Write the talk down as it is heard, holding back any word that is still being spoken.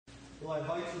Well, I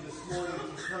invite you this morning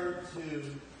to turn to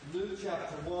Luke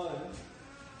chapter 1.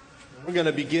 We're going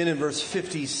to begin in verse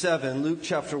 57. Luke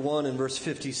chapter 1 and verse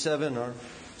 57. Our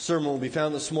sermon will be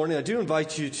found this morning. I do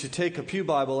invite you to take a pew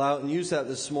Bible out and use that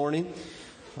this morning.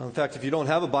 In fact, if you don't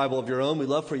have a Bible of your own, we'd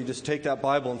love for you to just take that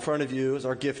Bible in front of you as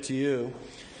our gift to you.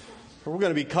 We're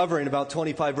going to be covering about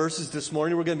 25 verses this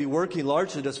morning. We're going to be working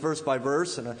largely just verse by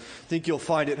verse, and I think you'll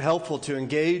find it helpful to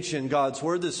engage in God's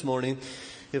Word this morning.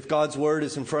 If God's Word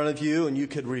is in front of you and you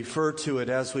could refer to it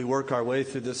as we work our way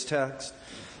through this text.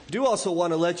 I do also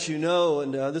want to let you know,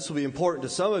 and this will be important to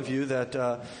some of you,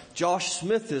 that Josh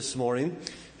Smith this morning,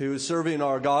 who is serving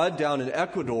our God down in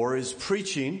Ecuador, is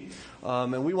preaching.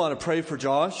 And we want to pray for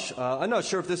Josh. I'm not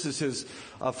sure if this is his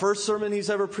first sermon he's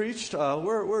ever preached.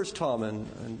 Where's Tom?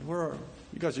 And where are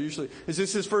you guys? Are usually, is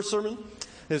this his first sermon?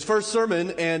 His first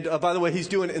sermon, and by the way, he's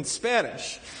doing it in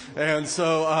Spanish. And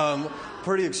so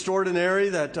pretty extraordinary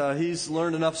that he's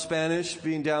learned enough Spanish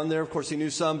being down there. Of course, he knew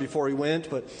some before he went,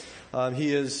 but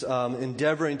he is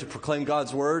endeavoring to proclaim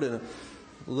God's word and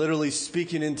literally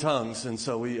speaking in tongues. And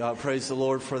so we praise the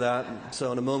Lord for that.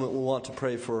 So in a moment, we'll want to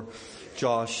pray for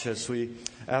Josh as we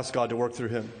ask God to work through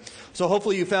him. So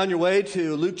hopefully you found your way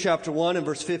to Luke chapter 1 and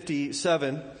verse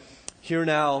 57. Hear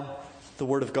now the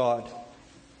word of God.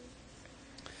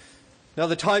 Now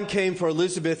the time came for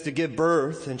Elizabeth to give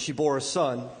birth, and she bore a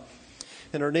son.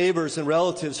 And her neighbors and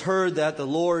relatives heard that the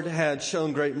Lord had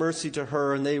shown great mercy to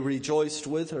her, and they rejoiced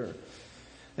with her.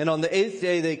 And on the 8th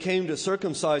day they came to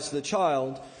circumcise the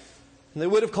child, and they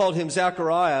would have called him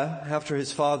Zechariah after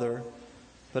his father.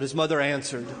 But his mother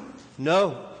answered,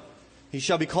 "No, he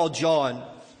shall be called John."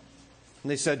 And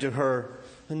they said to her,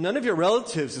 "None of your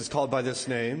relatives is called by this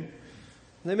name."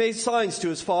 And they made signs to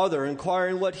his father,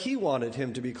 inquiring what he wanted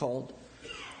him to be called.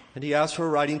 And he asked for a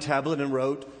writing tablet and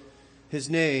wrote, "His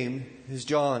name is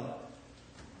John."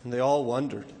 And they all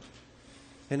wondered.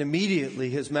 And immediately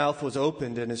his mouth was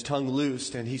opened and his tongue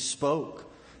loosed, and he spoke,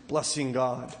 blessing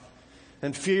God.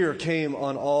 And fear came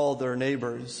on all their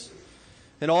neighbors.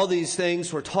 And all these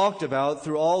things were talked about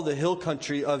through all the hill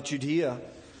country of Judea.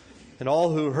 And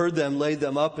all who heard them laid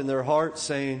them up in their hearts,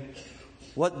 saying,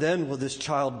 "What then will this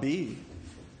child be?"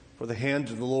 For the hand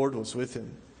of the Lord was with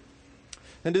him.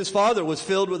 And his father was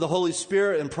filled with the Holy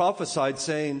Spirit and prophesied,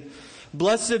 saying,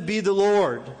 "Blessed be the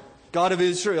Lord, God of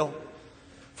Israel,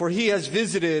 for he has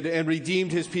visited and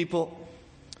redeemed his people,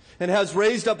 and has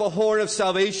raised up a horn of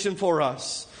salvation for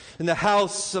us in the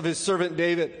house of his servant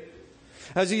David,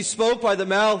 as he spoke by the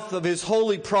mouth of his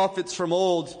holy prophets from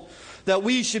old, that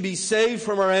we should be saved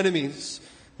from our enemies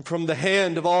and from the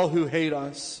hand of all who hate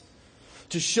us,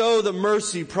 to show the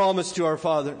mercy promised to our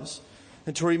fathers,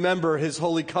 and to remember his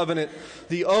holy covenant,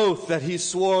 the oath that he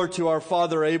swore to our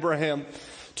father Abraham,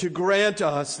 to grant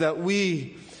us that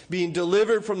we, being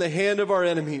delivered from the hand of our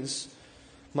enemies,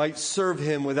 might serve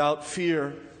him without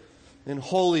fear, in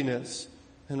holiness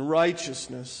and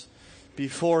righteousness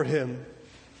before him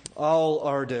all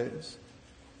our days.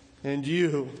 And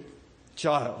you,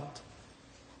 child,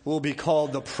 will be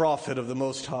called the prophet of the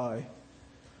Most High,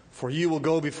 for you will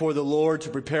go before the Lord to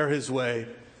prepare his way,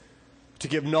 to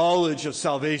give knowledge of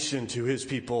salvation to his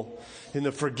people in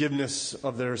the forgiveness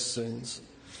of their sins,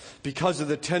 because of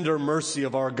the tender mercy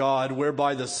of our God,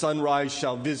 whereby the sunrise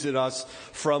shall visit us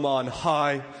from on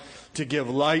high, to give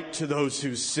light to those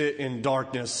who sit in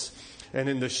darkness and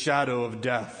in the shadow of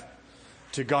death,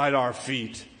 to guide our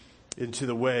feet into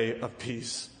the way of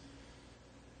peace."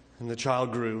 And the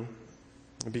child grew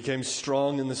and became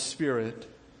strong in the spirit,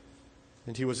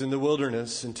 and he was in the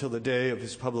wilderness until the day of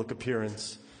his public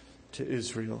appearance to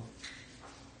Israel.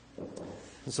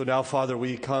 And so now, Father,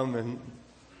 we come and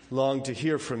long to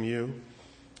hear from you.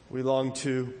 We long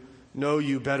to know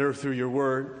you better through your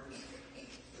word.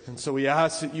 And so we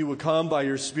ask that you would come by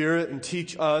your Spirit and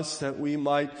teach us, that we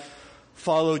might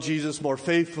follow Jesus more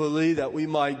faithfully, that we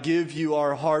might give you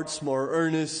our hearts more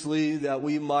earnestly, that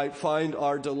we might find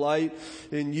our delight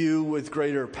in you with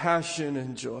greater passion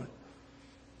and joy.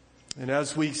 And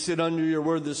as we sit under your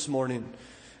word this morning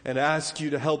and ask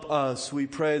you to help us, we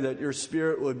pray that your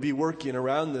Spirit would be working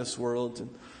around this world, and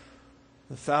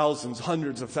the thousands,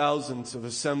 hundreds of thousands of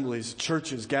assemblies,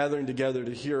 churches gathering together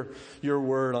to hear your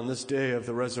word on this day of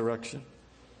the resurrection.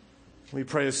 We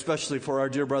pray especially for our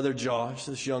dear brother Josh,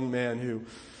 this young man who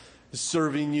is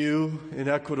serving you in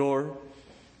Ecuador,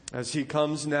 as he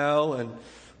comes now and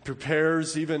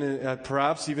prepares,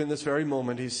 perhaps even this very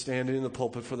moment, he's standing in the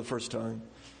pulpit for the first time.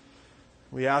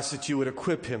 We ask that you would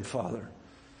equip him, Father,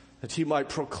 that he might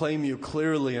proclaim you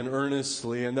clearly and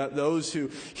earnestly, and that those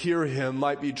who hear him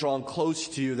might be drawn close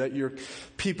to you, that your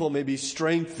people may be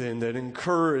strengthened and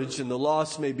encouraged, and the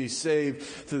lost may be saved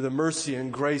through the mercy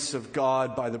and grace of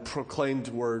God by the proclaimed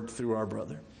word through our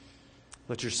brother.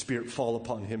 Let your Spirit fall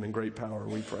upon him in great power,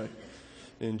 we pray.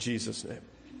 In Jesus' name,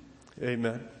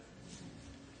 amen.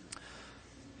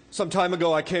 Some time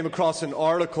ago, I came across an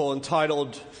article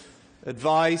entitled,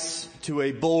 "Advice to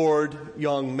a Bored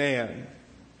Young Man."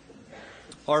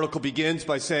 Article begins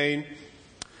by saying,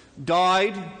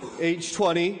 died age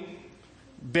 20,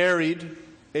 buried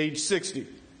age 60.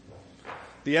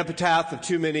 The epitaph of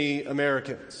too many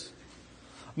Americans.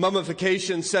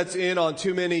 Mummification sets in on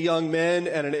too many young men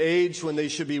at an age when they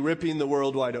should be ripping the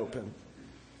world wide open.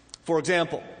 For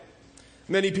example,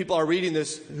 many people who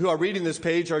are reading this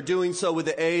page are doing so with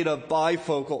the aid of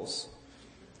bifocals.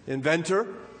 Inventor,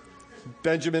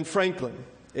 Benjamin Franklin,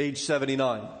 age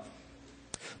 79.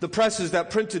 The presses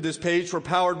that printed this page were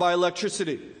powered by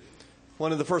electricity.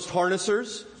 One of the first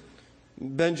harnessers,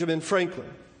 Benjamin Franklin,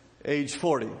 age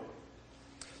 40.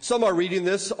 Some are reading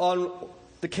this on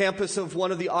the campus of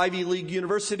one of the Ivy League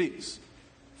universities.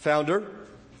 Founder,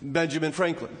 Benjamin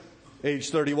Franklin, age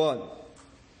 31.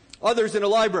 Others in a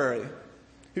library.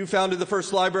 Who founded the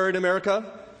first library in America?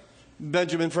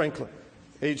 Benjamin Franklin,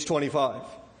 age 25.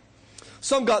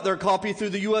 Some got their copy through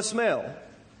the U.S. mail.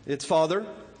 Its father,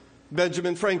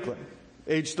 Benjamin Franklin,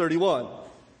 age 31.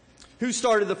 Who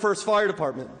started the first fire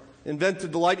department,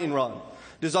 invented the lightning rod,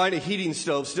 designed a heating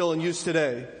stove still in use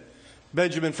today?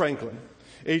 Benjamin Franklin,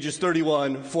 ages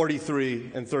 31,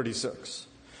 43, and 36.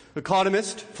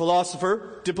 Economist,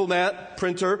 philosopher, diplomat,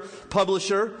 printer,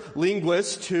 publisher,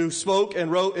 linguist who spoke and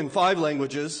wrote in 5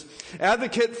 languages,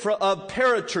 advocate of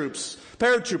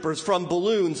paratroopers from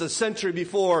balloons a century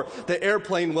before the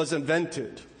airplane was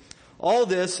invented. All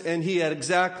this, and he had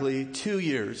exactly 2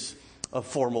 years of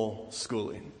formal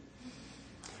schooling.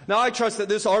 Now, I trust that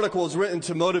this article is written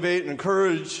to motivate and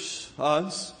encourage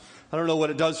us. I don't know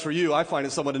what it does for you. I find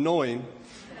it somewhat annoying.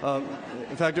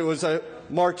 In fact, it was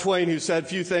Mark Twain who said,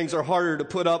 "Few things are harder to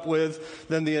put up with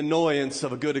than the annoyance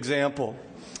of a good example."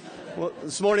 Well,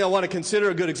 this morning I want to consider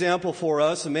a good example for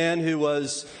us, a man who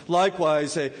was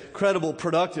likewise a credible,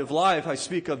 productive life. I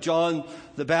speak of John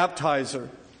the Baptizer.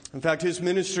 In fact, his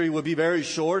ministry would be very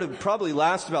short. It would probably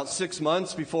last about 6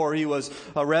 months before he was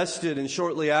arrested and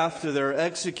shortly after they're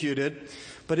executed.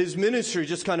 But his ministry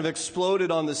just kind of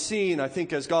exploded on the scene, I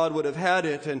think, as God would have had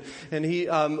it. And he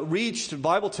reached, the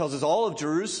Bible tells us, all of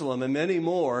Jerusalem and many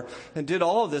more, and did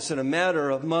all of this in a matter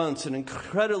of months. An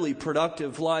incredibly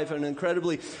productive life, an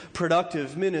incredibly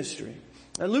productive ministry.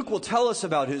 And Luke will tell us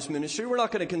about his ministry. We're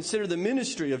not going to consider the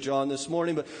ministry of John this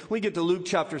morning, but we get to Luke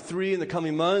chapter 3 in the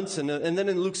coming months, and then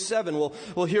in Luke 7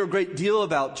 we'll hear a great deal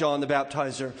about John the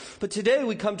Baptizer. But today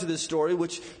we come to this story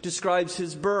which describes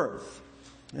his birth.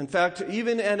 In fact,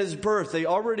 even at his birth, they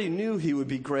already knew he would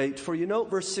be great. For you note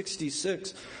verse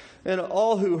 66, "And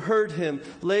all who heard him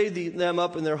laid them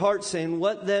up in their hearts, saying,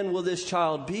 'What then will this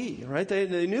child be?'" Right?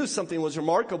 They knew something was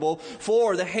remarkable,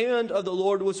 for the hand of the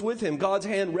Lord was with him. God's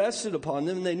hand rested upon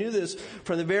them, and they knew this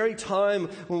from the very time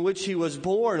in which he was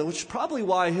born, which is probably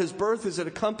why his birth is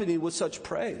accompanied with such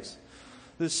praise.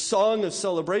 This song of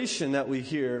celebration that we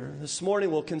hear, this morning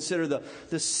we'll consider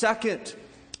the second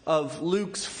of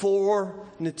Luke's 4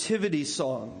 nativity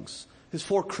songs, his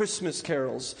 4 Christmas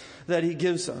carols that he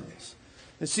gives us.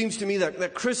 It seems to me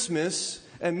that Christmas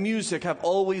and music have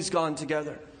always gone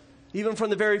together. Even from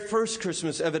the very first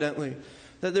Christmas, evidently,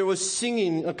 that there was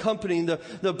singing accompanying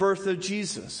the birth of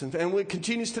Jesus. And it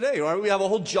continues today, right? We have a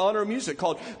whole genre of music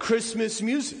called Christmas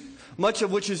music, much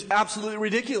of which is absolutely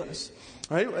ridiculous.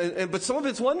 Right? But some of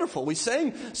it's wonderful. We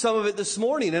sang some of it this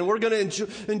morning, and we're going to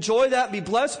enjoy that, be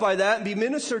blessed by that, and be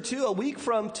ministered to a week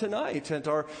from tonight at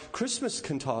our Christmas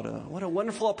cantata. What a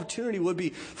wonderful opportunity it would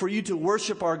be for you to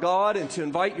worship our God and to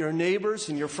invite your neighbors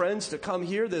and your friends to come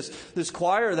hear this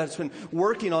choir that's been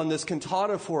working on this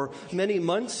cantata for many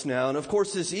months now. And of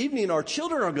course, this evening, our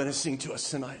children are going to sing to us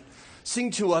tonight.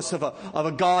 Sing to us of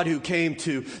a God who came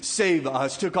to save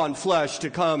us, took on flesh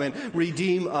to come and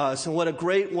redeem us. And what a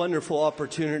great, wonderful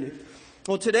opportunity.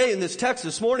 Well, today in this text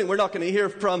this morning, we're not going to hear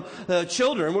from the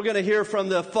children. We're going to hear from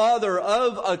the father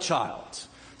of a child,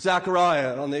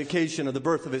 Zechariah, on the occasion of the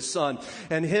birth of his son.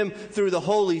 And him, through the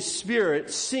Holy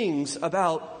Spirit, sings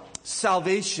about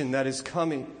salvation that is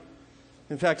coming.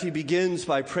 In fact, he begins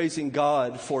by praising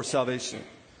God for salvation.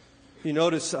 You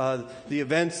notice the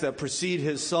events that precede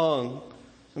his song.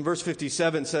 In verse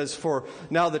 57 says, "For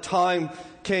now the time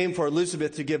came for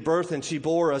Elizabeth to give birth, and she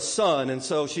bore a son." And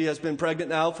so she has been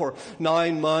pregnant now for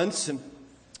 9 months. And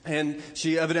And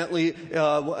she evidently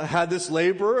had this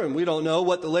labor, and we don't know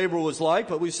what the labor was like,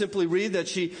 but we simply read that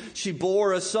she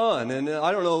bore a son. And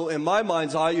I don't know, in my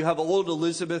mind's eye, you have old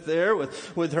Elizabeth there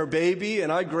with her baby,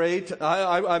 and I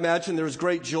imagine there was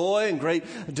great joy and great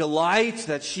delight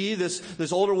that she,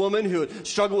 this older woman who had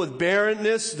struggled with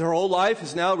barrenness her whole life,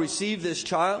 has now received this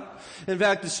child. In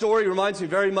fact, the story reminds me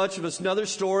very much of another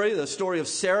story, the story of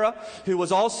Sarah, who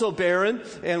was also barren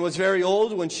and was very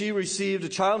old when she received a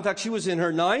child. In fact, she was in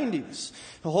her 90s.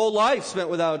 Her whole life spent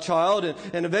without a child,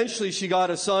 and eventually she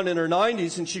got a son in her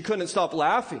 90s, and she couldn't stop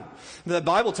laughing. The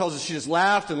Bible tells us she just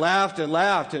laughed and laughed and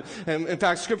laughed. And in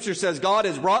fact, Scripture says, God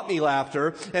has brought me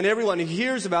laughter, and everyone who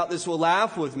hears about this will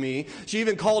laugh with me. She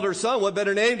even called her son, what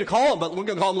better name to call him, but we're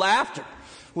going to call him Laughter,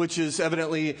 which is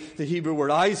evidently the Hebrew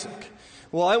word Isaac.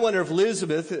 Well, I wonder if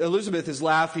Elizabeth is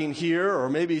laughing here, or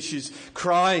maybe she's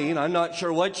crying. I'm not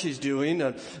sure what she's doing.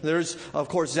 There's, of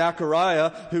course, Zechariah,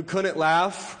 who couldn't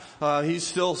laugh. He's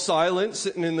still silent,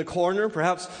 sitting in the corner,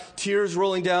 perhaps tears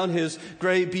rolling down his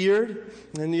gray beard.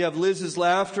 And you have Liz's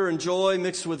laughter and joy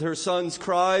mixed with her son's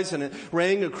cries, and it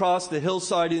rang across the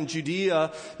hillside in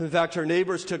Judea. In fact, her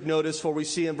neighbors took notice, for we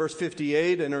see in verse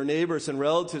 58, and her neighbors and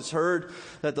relatives heard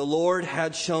that the Lord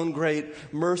had shown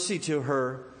great mercy to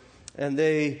her, and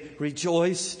they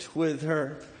rejoiced with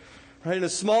her. Right? In a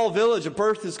small village, a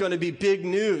birth is going to be big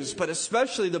news, but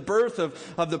especially the birth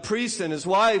of the priest and his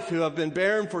wife who have been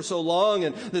barren for so long,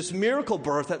 and this miracle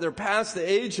birth that they're past the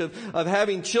age of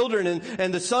having children,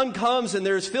 and the son comes and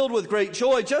they're filled with great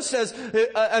joy, just as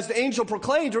the angel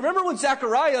proclaimed. Remember when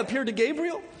Zechariah appeared to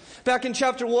Gabriel? Back in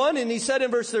chapter 1, and he said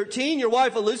in verse 13, your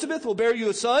wife Elizabeth will bear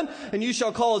you a son, and you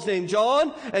shall call his name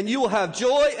John, and you will have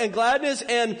joy and gladness,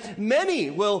 and many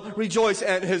will rejoice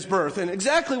at his birth. And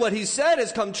exactly what he said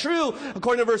has come true.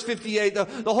 According to verse 58, the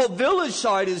whole village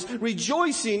side is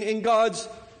rejoicing in God's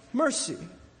mercy.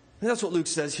 And that's what Luke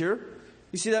says here.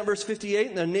 You see that in verse 58?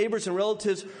 And the neighbors and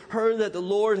relatives heard that the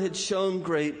Lord had shown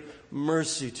great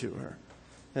mercy to her,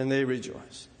 and they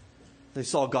rejoiced. They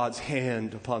saw God's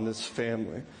hand upon this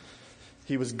family.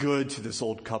 He was good to this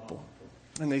old couple,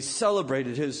 and they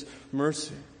celebrated his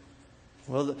mercy.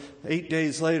 Well, 8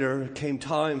 days later came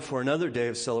time for another day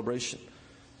of celebration,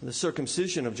 the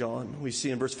circumcision of John, we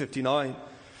see in verse 59.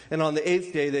 And on the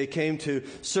 8th day, they came to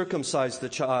circumcise the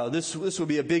child. This would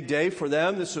be a big day for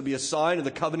them. This would be a sign of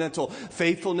the covenantal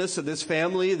faithfulness of this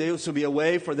family. This would be a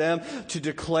way for them to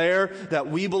declare that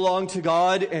we belong to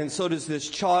God, and so does this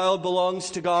child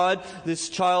belongs to God. This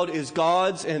child is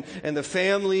God's, and the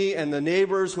family and the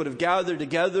neighbors would have gathered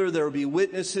together. There would be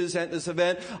witnesses at this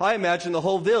event. I imagine the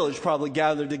whole village probably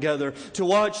gathered together to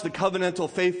watch the covenantal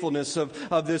faithfulness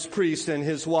of this priest and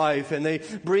his wife. And they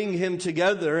bring him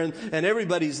together, and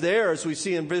everybody's there, as we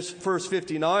see in verse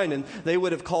 59, and they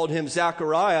would have called him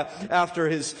Zechariah after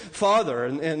his father.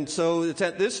 And so it's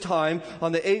at this time,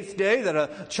 on the 8th day, that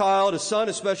a child, a son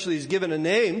especially, is given a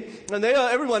name. And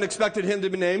everyone expected him to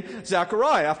be named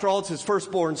Zechariah. After all, it's his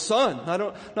firstborn son.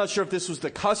 Not sure if this was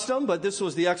the custom, but this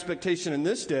was the expectation in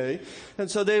this day. And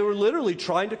so they were literally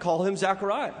trying to call him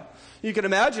Zechariah. You can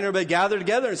imagine everybody gathered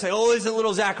together and say, oh, isn't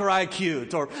little Zechariah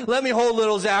cute? Or let me hold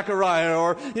little Zechariah.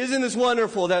 Or isn't this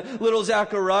wonderful that little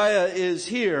Zechariah is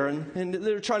here? And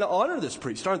they're trying to honor this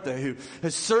priest, aren't they? Who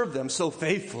has served them so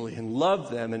faithfully and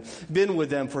loved them and been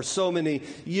with them for so many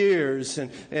years.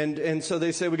 And so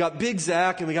they say, we got big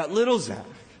Zach and we got little Zach.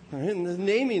 Right? And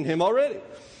naming him already.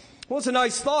 Well, it's a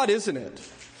nice thought, isn't it?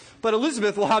 But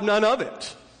Elizabeth will have none of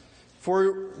it.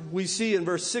 For we see in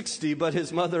verse 60, but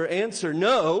his mother answered,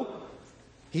 no,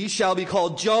 he shall be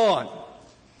called John.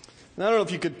 And I don't know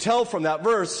if you could tell from that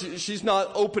verse, she's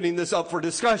not opening this up for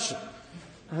discussion.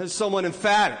 It's somewhat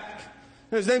emphatic.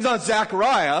 His name's not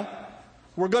Zechariah.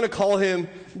 We're going to call him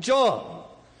John.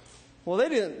 Well, they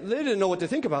didn't know what to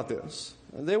think about this.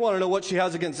 They want to know what she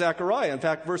has against Zechariah. In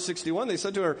fact, verse 61, they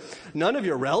said to her, none of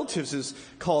your relatives is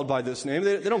called by this name.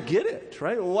 They don't get it,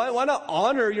 right? Why not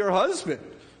honor your husband?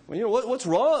 Well, you know, what's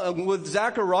wrong with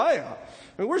Zechariah?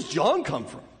 I mean, where's John come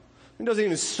from? It doesn't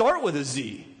even start with a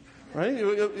Z, right?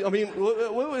 I mean,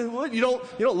 what, you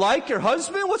don't like your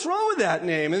husband? What's wrong with that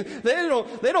name? And they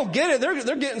don't get it.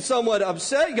 They're getting somewhat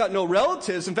upset. You got no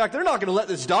relatives. In fact, they're not going to let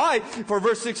this die. For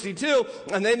verse 62,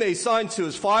 and they made signs to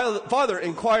his father,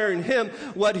 inquiring him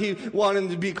what he wanted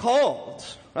to be called.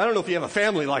 I don't know if you have a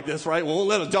family like this, right? We won't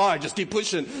let him die. Just keep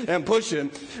pushing and pushing.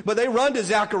 But they run to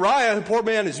Zechariah. The poor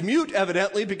man is mute,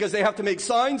 evidently, because they have to make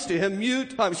signs to him,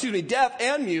 deaf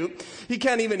and mute. He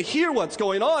can't even hear what's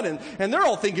going on. And they're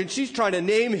all thinking she's trying to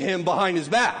name him behind his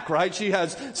back, right? She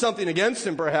has something against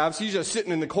him, perhaps. He's just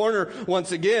sitting in the corner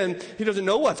once again. He doesn't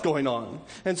know what's going on.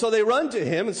 And so they run to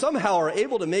him and somehow are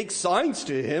able to make signs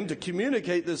to him to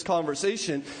communicate this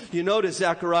conversation. You notice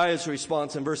Zechariah's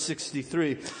response in verse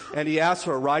 63. And he asked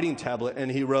for a writing tablet, and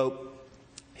he wrote,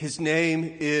 his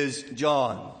name is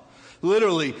John.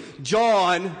 Literally,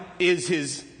 John is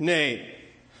his name.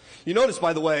 You notice,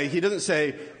 by the way, he doesn't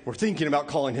say, we're thinking about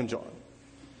calling him John.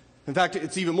 In fact,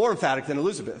 it's even more emphatic than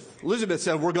Elizabeth. Elizabeth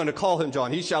said, we're going to call him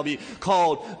John. He shall be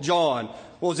called John.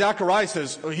 Well, Zechariah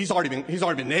says, he's already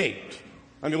been named.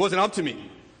 I mean, it wasn't up to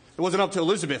me. It wasn't up to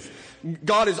Elizabeth.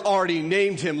 God has already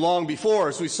named him long before,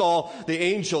 as we saw the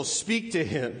angel speak to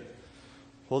him.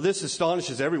 Well, this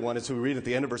astonishes everyone, as we read at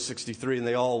the end of verse 63, and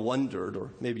they all wondered,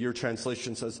 or maybe your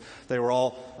translation says they were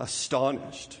all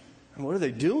astonished. And what are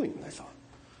they doing? They thought,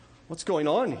 what's going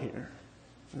on here?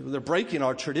 They're breaking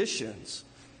our traditions.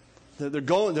 They're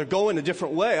going a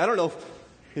different way. I don't know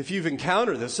if you've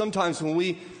encountered this. Sometimes when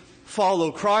we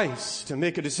follow Christ and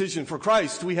make a decision for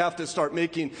Christ, we have to start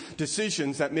making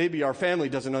decisions that maybe our family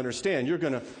doesn't understand. You're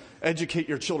going to educate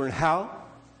your children how?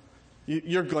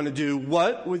 You're going to do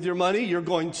what with your money? You're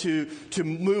going to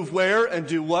move where and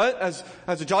do what as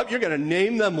a job? You're going to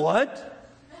name them what?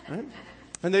 Right?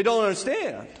 And they don't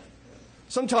understand.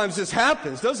 Sometimes this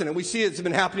happens, doesn't it? We see it's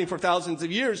been happening for thousands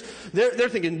of years. They're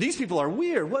thinking, these people are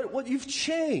weird. What you've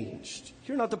changed.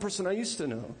 You're not the person I used to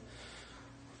know.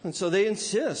 And so they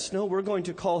insist, no, we're going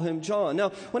to call him John. Now,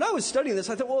 when I was studying this,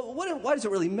 I thought, well, why does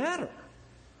it really matter?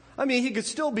 I mean, he could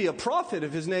still be a prophet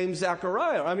if his name's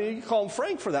Zechariah. I mean, you could call him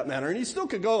Frank for that matter, and he still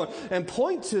could go and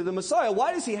point to the Messiah.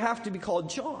 Why does he have to be called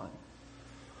John?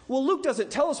 Well, Luke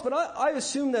doesn't tell us, but I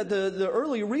assume that the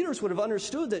early readers would have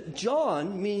understood that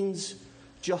John means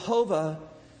Jehovah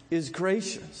is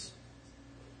gracious.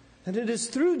 And it is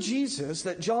through Jesus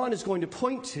that John is going to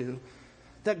point to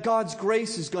that God's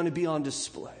grace is going to be on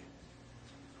display.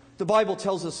 The Bible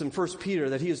tells us in 1 Peter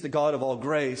that he is the God of all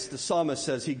grace. The psalmist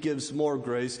says he gives more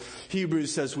grace.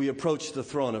 Hebrews says we approach the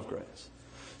throne of grace.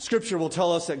 Scripture will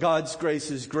tell us that God's grace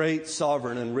is great,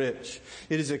 sovereign, and rich.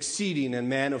 It is exceeding and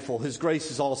manifold. His grace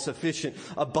is all sufficient,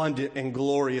 abundant, and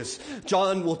glorious.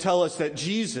 John will tell us that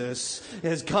Jesus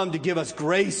has come to give us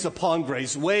grace upon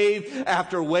grace, wave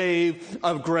after wave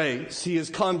of grace. He has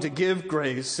come to give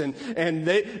grace, and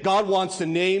God wants to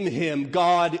name him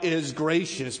God is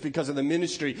gracious because of the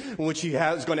ministry in which he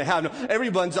is going to have. Now,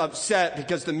 everyone's upset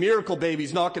because the miracle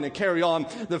baby's not going to carry on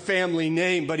the family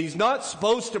name, but he's not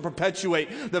supposed to perpetuate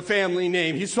the family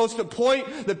name. He's supposed to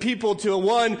point the people to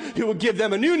one who would give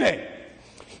them a new name.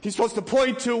 He's supposed to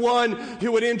point to one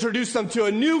who would introduce them to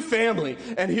a new family.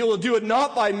 And he will do it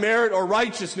not by merit or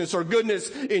righteousness or goodness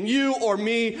in you or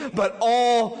me, but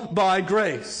all by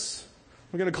grace.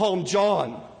 We're going to call him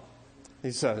John,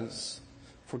 he says,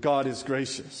 for God is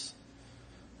gracious.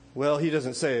 Well, he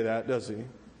doesn't say that, does he?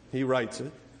 He writes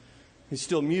it. He's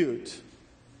still mute.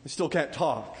 He still can't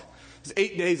talk. It's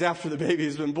 8 days after the baby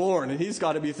has been born, and he's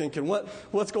got to be thinking,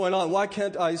 what's going on? Why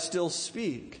can't I still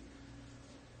speak?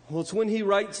 Well, it's when he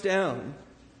writes down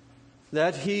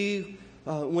that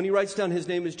when he writes down his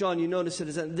name is John, you notice it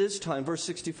is at this time, verse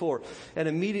 64, and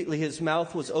immediately his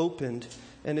mouth was opened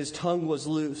and his tongue was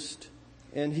loosed,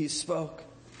 and he spoke.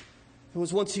 It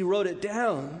was once he wrote it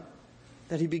down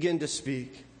that he began to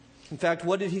speak. In fact,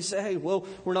 what did he say? Well,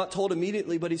 we're not told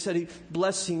immediately, but he said he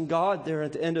blessing God there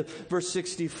at the end of verse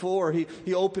 64.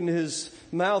 He opened his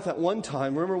mouth at one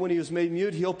time. Remember when he was made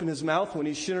mute, he opened his mouth when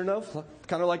he shouldn't have,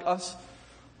 kind of like us.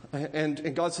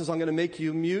 And God says, I'm going to make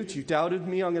you mute. You doubted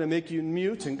me. I'm going to make you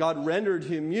mute. And God rendered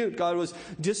him mute. God was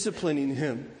disciplining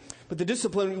him. But the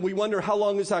discipline, we wonder how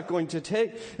long is that going to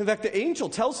take? In fact, the angel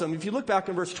tells him, if you look back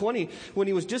in verse 20, when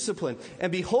he was disciplined,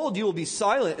 and behold, you will be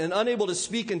silent and unable to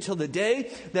speak until the day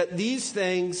that these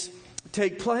things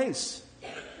take place.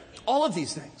 All of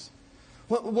these things.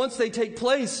 Once they take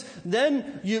place,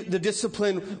 then the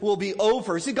discipline will be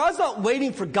over. See, God's not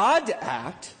waiting for God to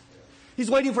act. He's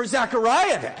waiting for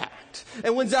Zechariah to act.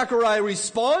 And when Zechariah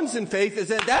responds in faith,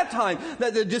 it's at that time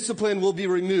that the discipline will be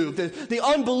removed. The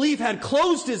unbelief had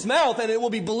closed his mouth, and it will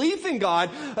be belief in God,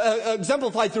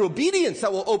 exemplified through obedience,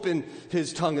 that will open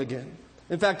his tongue again.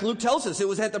 In fact, Luke tells us it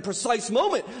was at the precise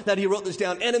moment that he wrote this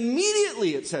down, and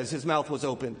immediately, it says, his mouth was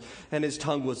opened and his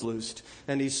tongue was loosed,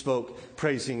 and he spoke,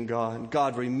 praising God.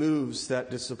 God removes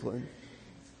that discipline,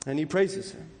 and he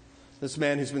praises him. This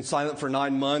man who's been silent for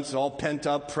 9 months, all pent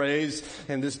up praise,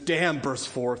 and this dam bursts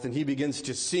forth, and he begins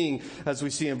to sing, as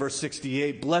we see in verse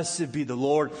 68, "Blessed be the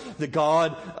Lord, the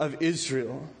God of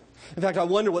Israel." In fact, I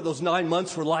wonder what those 9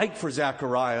 months were like for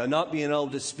Zechariah, not being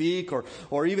able to speak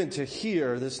or even to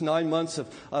hear, this 9 months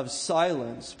of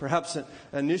silence. Perhaps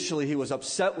initially he was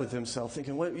upset with himself,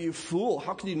 thinking, "What, you fool,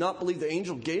 how could you not believe the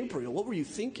angel Gabriel? What were you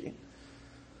thinking?"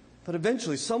 But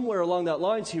eventually, somewhere along that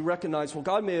lines, he recognized, well,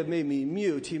 God may have made me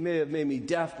mute, he may have made me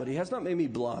deaf, but he has not made me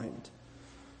blind.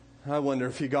 I wonder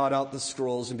if he got out the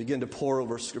scrolls and began to pore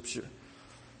over Scripture.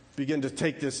 Begin to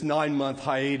take this 9-month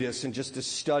hiatus and just to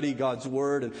study God's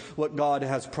Word and what God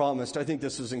has promised. I think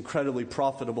this is incredibly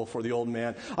profitable for the old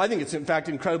man. I think it's in fact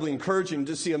incredibly encouraging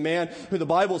to see a man who the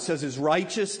Bible says is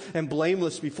righteous and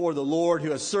blameless before the Lord,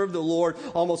 who has served the Lord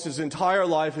almost his entire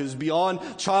life, who's beyond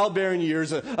childbearing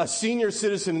years, a senior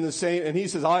citizen in the saint, and he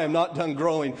says, "I am not done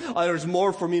growing. There's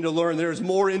more for me to learn. There's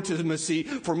more intimacy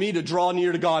for me to draw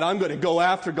near to God. I'm going to go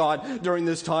after God during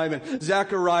this time." And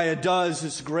Zechariah does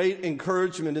this great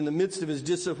encouragement in the midst of his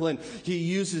discipline. He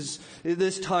uses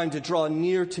this time to draw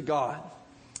near to God.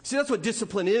 See, that's what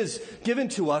discipline is given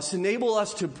to us, enable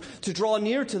us to draw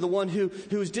near to the one who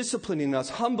is disciplining us,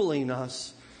 humbling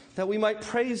us, that we might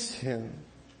praise him.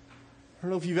 I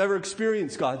don't know if you've ever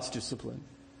experienced God's discipline.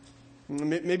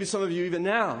 Maybe some of you even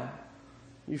now,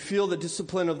 you feel the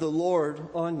discipline of the Lord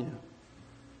on you.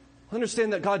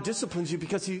 Understand that God disciplines you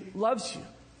because he loves you.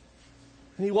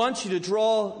 And he wants you to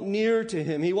draw near to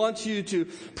him. He wants you to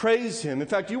praise him. In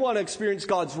fact, you want to experience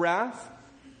God's wrath?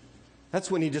 That's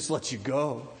when he just lets you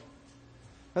go.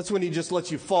 That's when he just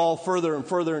lets you fall further and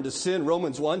further into sin.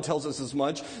 Romans 1 tells us as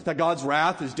much, that God's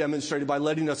wrath is demonstrated by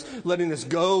letting us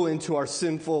go into our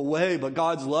sinful way. But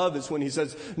God's love is when he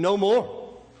says, "No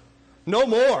more. No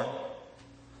more.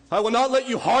 I will not let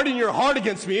you harden your heart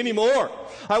against me anymore.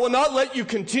 I will not let you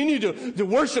continue to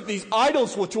worship these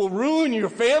idols which will ruin your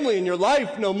family and your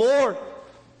life no more."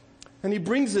 And he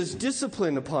brings his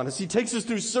discipline upon us. He takes us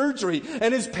through surgery,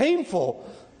 and it's painful,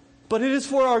 but it is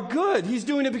for our good. He's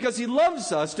doing it because he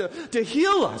loves us, to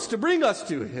heal us, to bring us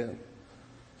to him.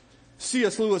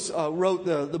 C.S. Lewis wrote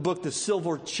the book The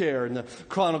Silver Chair in the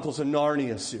Chronicles of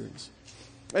Narnia series.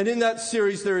 And in that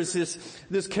series there is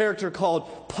this character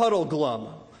called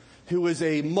Puddleglum, who is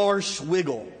a marsh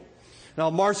wiggle. Now,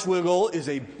 Marsh Wiggle is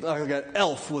like an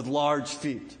elf with large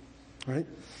feet, right?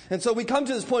 And so we come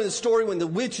to this point of the story when the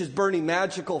witch is burning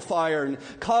magical fire and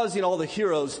causing all the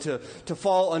heroes to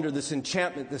fall under this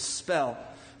enchantment, this spell.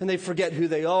 And they forget who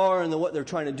they are and what they're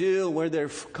trying to do, where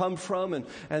they've come from. And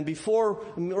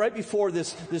right before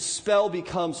this spell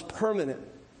becomes permanent,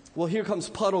 well, here comes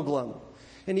Puddleglum.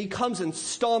 And he comes and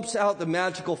stomps out the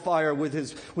magical fire with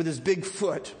his big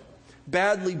foot,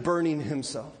 badly burning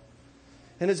himself.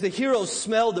 And as the heroes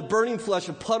smell the burning flesh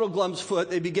of Puddleglum's foot,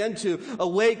 they begin to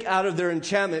awake out of their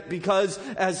enchantment because,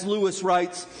 as Lewis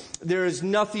writes, there is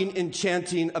nothing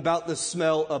enchanting about the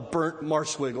smell of burnt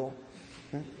marshwiggle.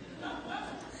 Okay?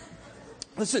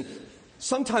 Listen,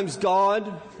 sometimes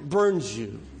God burns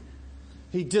you.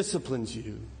 He disciplines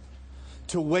you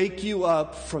to wake you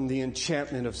up from the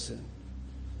enchantment of sin,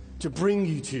 to bring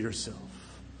you to yourself,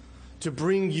 to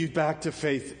bring you back to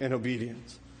faith and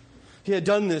obedience. He had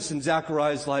done this in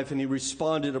Zechariah's life, and he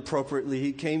responded appropriately.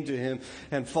 He came to him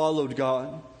and followed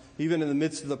God, even in the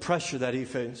midst of the pressure that he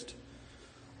faced.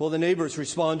 Well, the neighbors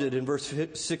responded in verse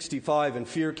 65, and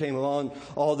fear came on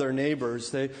all their neighbors.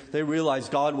 They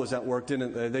realized God was at work,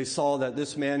 didn't they? They saw that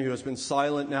this man who has been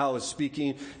silent now is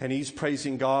speaking, and he's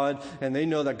praising God, and they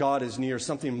know that God is near.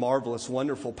 Something marvelous,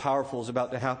 wonderful, powerful is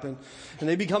about to happen. And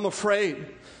they become afraid.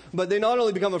 But they not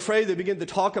only become afraid, they begin to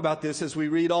talk about this as we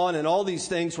read on, and all these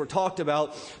things were talked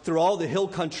about through all the hill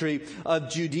country of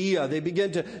Judea. They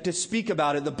begin to speak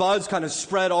about it. The buzz kind of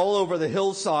spread all over the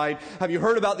hillside. Have you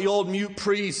heard about the old mute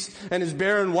priest and his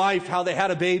barren wife, how they had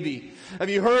a baby? Have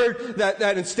you heard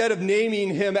that instead of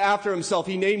naming him after himself,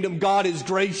 he named him God is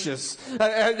gracious?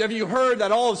 Have you heard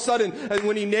that all of a sudden,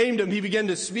 when he named him, he began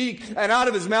to speak, and out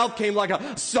of his mouth came like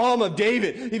a psalm of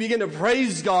David. He began to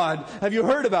praise God. Have you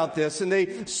heard about this? And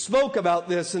they spoke about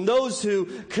this, and those who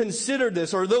considered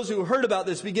this, or those who heard about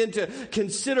this, began to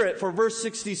consider it. For verse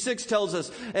 66 tells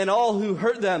us, and all who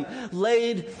heard them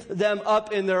laid them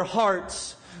up in their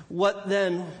hearts. What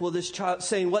then will this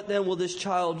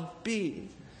child be?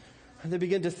 And they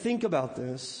began to think about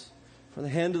this, for the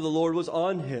hand of the Lord was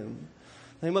on him.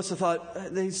 They must have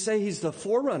thought, they say he's the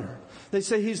forerunner. They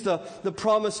say he's the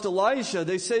promised Elijah.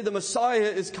 They say the Messiah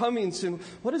is coming soon.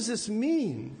 What does this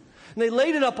mean? And they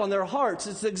laid it up on their hearts.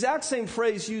 It's the exact same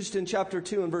phrase used in chapter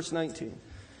 2 and verse 19.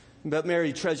 But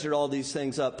Mary treasured all these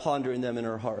things up, pondering them in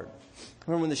her heart.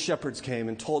 Remember when the shepherds came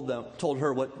and told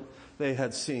her what they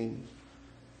had seen?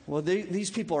 Well,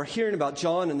 these people are hearing about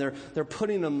John, and they're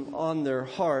putting them on their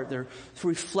heart. They're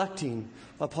reflecting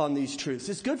upon these truths.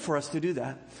 It's good for us to do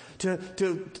that,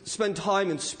 to spend time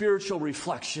in spiritual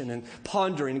reflection and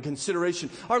pondering and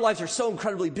consideration. Our lives are so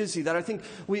incredibly busy that I think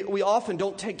we often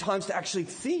don't take times to actually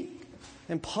think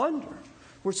and ponder.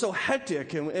 We're so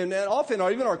hectic, and often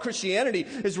even our Christianity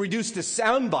is reduced to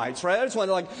sound bites, right? I just want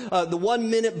the 1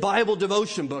 minute Bible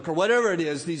devotion book or whatever it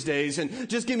is these days, and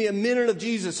just give me a minute of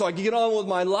Jesus so I can get on with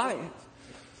my life.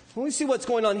 When we see what's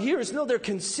going on here is, no, they're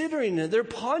considering it, they're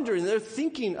pondering, they're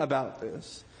thinking about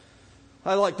this.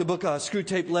 I like the book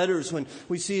Screwtape Letters when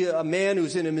we see a man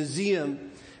who's in a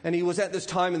museum. And he was at this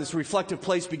time in this reflective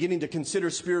place beginning to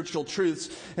consider spiritual truths.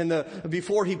 And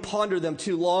before he pondered them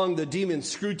too long, the demon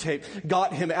Screwtape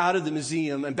got him out of the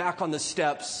museum and back on the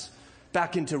steps,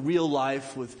 back into real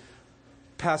life with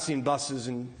passing buses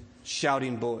and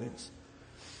shouting boys.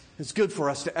 It's good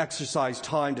for us to exercise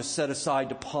time to set aside,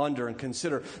 to ponder and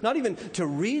consider. Not even to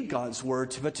read God's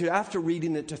word, but to, after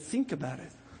reading it, to think about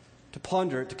it, to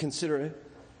ponder it, to consider it.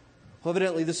 Well,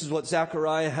 evidently, this is what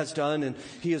Zechariah has done, and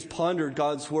he has pondered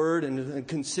God's word and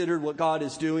considered what God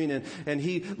is doing, and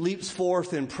he leaps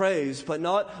forth in praise, but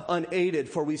not unaided.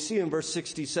 For we see in verse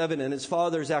 67, and his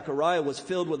father Zechariah was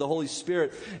filled with the Holy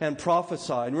Spirit and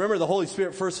prophesied. Remember, the Holy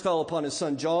Spirit first fell upon his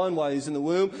son John while he's in the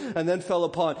womb, and then fell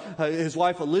upon his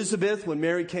wife Elizabeth when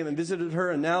Mary came and visited her,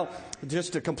 and now,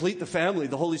 just to complete the family,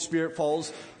 the Holy Spirit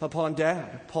falls upon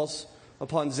Dad, falls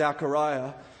upon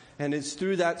Zechariah. And it's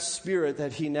through that Spirit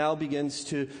that he now begins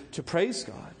to praise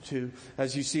God, to,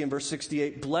 as you see in verse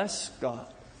 68, bless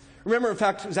God. Remember, in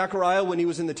fact, Zechariah, when he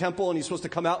was in the temple and he's supposed to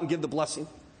come out and give the blessing,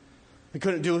 he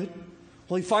couldn't do it.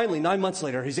 Well, he finally, 9 months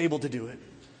later, he's able to do it.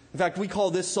 In fact, we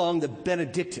call this song the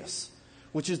Benedictus,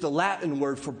 which is the Latin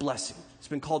word for blessing. It's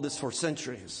been called this for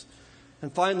centuries.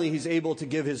 And finally, he's able to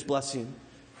give his blessing.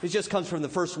 It just comes from the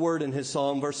first word in his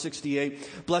psalm, verse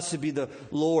 68. Blessed be the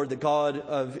Lord, the God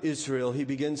of Israel. He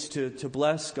begins to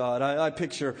bless God. I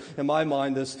picture in my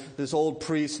mind this old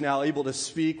priest now able to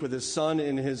speak with his son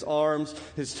in his arms,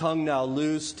 his tongue now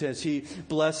loosed as he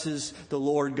blesses the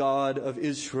Lord God of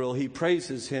Israel. He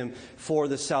praises him for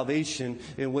the salvation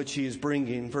in which he is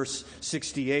bringing. Verse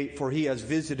 68, for he has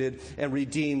visited and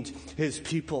redeemed his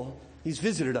people. He's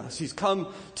visited us. He's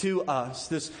come to us.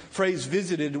 This phrase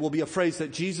visited will be a phrase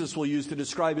that Jesus will use to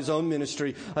describe his own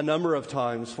ministry a number of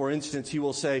times. For instance, he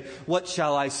will say, what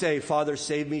shall I say? Father,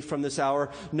 save me from this hour.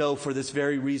 No, for this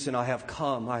very reason I have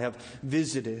come. I have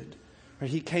visited.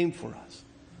 He came for us.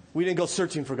 We didn't go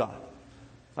searching for God.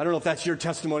 I don't know if that's your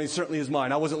testimony. It certainly is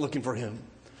mine. I wasn't looking for him.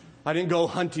 I didn't go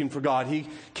hunting for God. He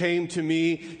came to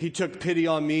me. He took pity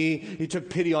on me. He took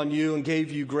pity on you and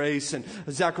gave you grace. And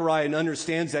Zechariah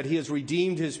understands that he has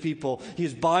redeemed his people. He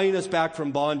is buying us back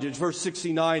from bondage. Verse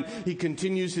 69, he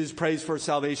continues his praise for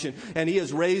salvation. And he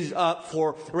has raised up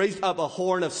a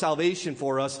horn of salvation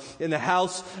for us in the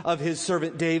house of his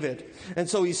servant David. And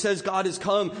so he says God has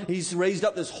come. He's raised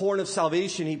up this horn of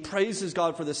salvation. He praises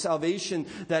God for the salvation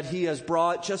that he has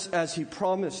brought, just as he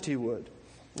promised he would.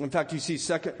 In fact, you see,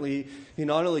 secondly, he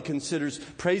not only considers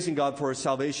praising God for his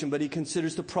salvation, but he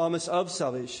considers the promise of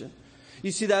salvation.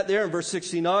 You see that there in verse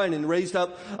 69, and raised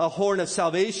up a horn of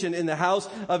salvation in the house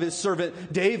of his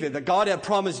servant David. That God had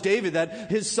promised David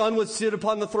that his son would sit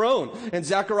upon the throne. And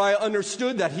Zechariah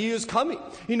understood that he is coming.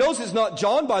 He knows it's not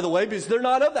John, by the way, because they're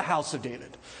not of the house of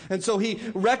David. And so he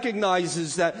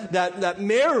recognizes that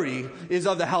Mary is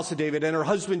of the house of David, and her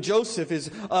husband Joseph is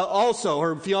also,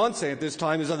 her fiance at this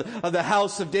time, is of the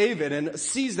house of David, and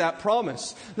sees that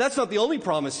promise. That's not the only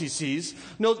promise he sees.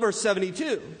 Note verse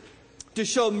 72. To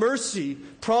show mercy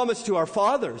promised to our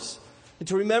fathers, and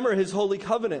to remember his holy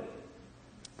covenant,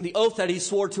 the oath that he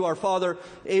swore to our father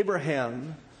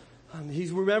Abraham. He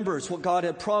remembers what God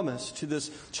had promised to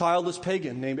this childless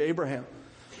pagan named Abraham,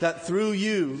 that through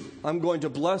you I'm going to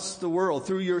bless the world.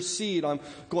 Through your seed I'm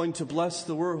going to bless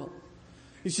the world.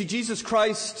 You see, Jesus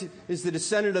Christ is the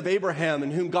descendant of Abraham in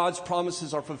whom God's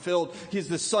promises are fulfilled. He is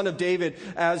the son of David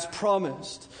as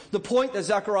promised. The point that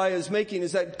Zechariah is making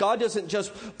is that God doesn't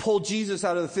just pull Jesus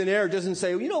out of the thin air. Doesn't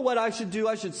say, well, you know what I should do?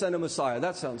 I should send a Messiah.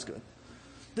 That sounds good.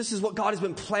 This is what God has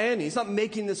been planning. He's not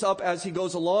making this up as he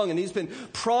goes along, and he's been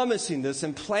promising this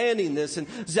and planning this. And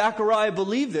Zechariah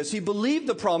believed this. He believed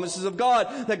the promises of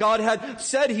God, that God had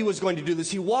said he was going to do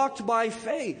this. He walked by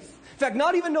faith. In fact,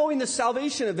 not even knowing the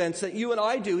salvation events that you and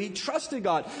I do, he trusted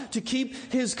God to keep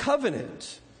his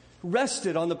covenant,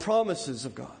 rested on the promises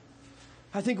of God.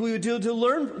 I think we would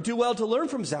do well to learn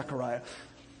from Zechariah.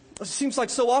 It seems like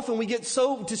so often we get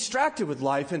so distracted with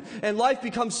life, and life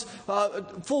becomes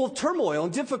full of turmoil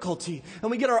and difficulty, and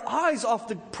we get our eyes off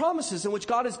the promises in which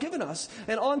God has given us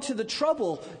and onto the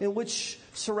trouble in which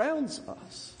surrounds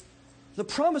us. The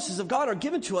promises of God are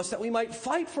given to us that we might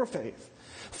fight for faith,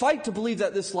 fight to believe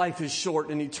that this life is short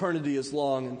and eternity is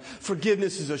long, and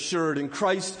forgiveness is assured and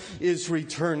Christ is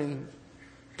returning.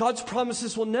 God's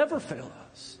promises will never fail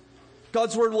us.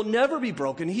 God's word will never be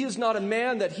broken. He is not a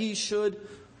man that he should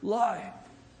lie.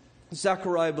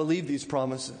 Zechariah believed these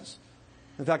promises.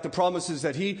 In fact, the promises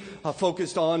that he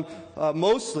focused on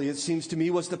mostly, it seems to me,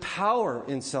 was the power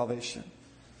in salvation.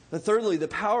 And thirdly, the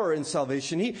power in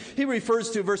salvation. He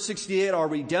refers to verse 68, our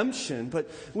redemption, but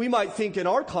we might think in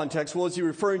our context, well, is he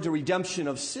referring to redemption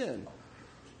of sin?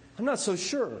 I'm not so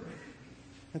sure.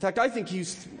 In fact, I think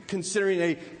he's considering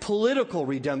a political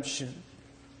redemption.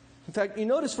 In fact, you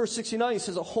notice verse 69, he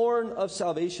says a horn of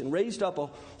salvation, raised up a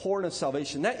horn of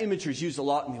salvation. That imagery is used a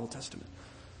lot in the Old Testament.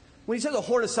 When he says a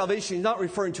horn of salvation, he's not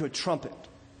referring to a trumpet.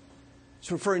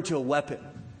 He's referring to a weapon.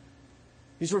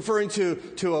 He's referring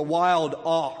to a wild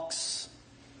ox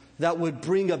that would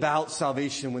bring about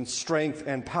salvation with strength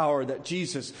and power, that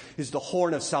Jesus is the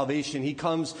horn of salvation. He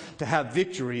comes to have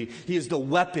victory. He is the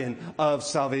weapon of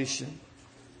salvation.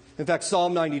 In fact,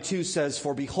 Psalm 92 says,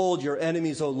 for behold your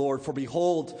enemies, O Lord, for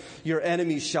behold your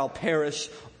enemies shall perish.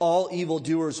 All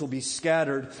evildoers will be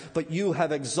scattered, but you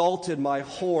have exalted my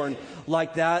horn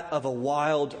like that of a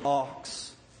wild ox.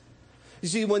 You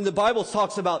see, when the Bible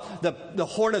talks about the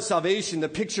horn of salvation, the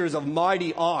picture is of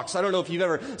mighty ox. I don't know if you've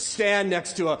ever stand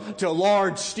next to a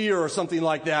large steer or something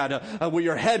like that, where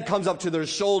your head comes up to their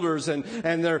shoulders and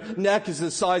their neck is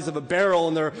the size of a barrel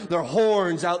and their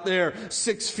horns out there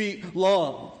 6 feet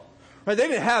long. Right, they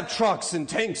didn't have trucks and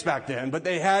tanks back then, but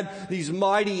they had these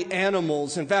mighty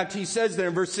animals. In fact, he says there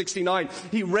in verse 69,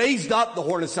 he raised up the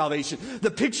horn of salvation.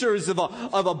 The picture is of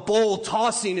a bull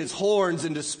tossing his horns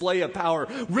in display of power,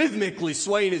 rhythmically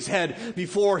swaying his head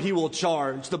before he will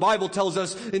charge. The Bible tells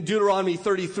us in Deuteronomy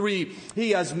 33,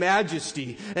 he has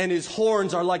majesty, and his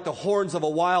horns are like the horns of a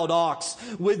wild ox.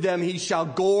 With them he shall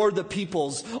gore the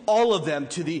peoples, all of them,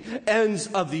 to the ends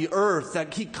of the earth.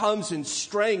 That he comes in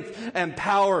strength and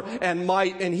power and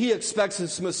might, and he expects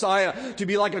his Messiah to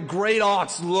be like a great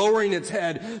ox lowering its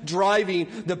head, driving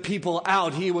the people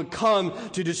out. He would come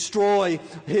to destroy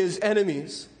his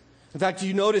enemies. In fact,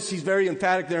 you notice he's very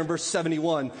emphatic there in verse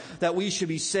 71 that we should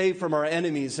be saved from our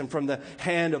enemies and from the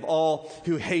hand of all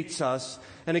who hates us.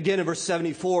 And again in verse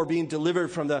 74, being delivered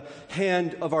from the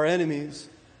hand of our enemies.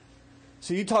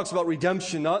 So he talks about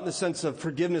redemption not in the sense of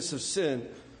forgiveness of sin.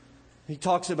 He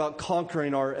talks about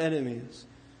conquering our enemies.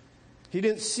 He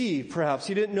didn't see, perhaps,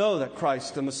 he didn't know that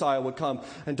Christ, the Messiah, would come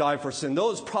and die for sin. Though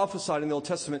it was prophesied in the Old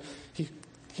Testament,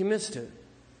 he missed it.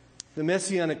 The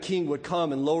Messianic king would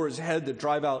come and lower his head to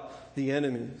drive out the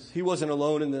enemies. He wasn't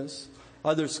alone in this.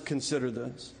 Others consider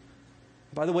this.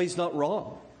 By the way, he's not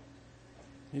wrong.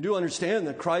 You do understand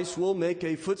that Christ will make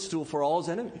a footstool for all his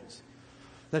enemies.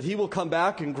 That he will come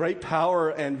back in great power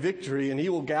and victory, and he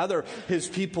will gather his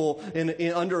people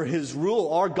under his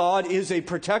rule. Our God is a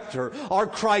protector. Our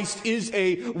Christ is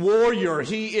a warrior.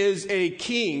 He is a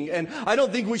king. And I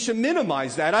don't think we should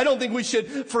minimize that. I don't think we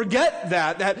should forget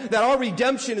that our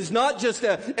redemption is not just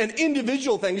an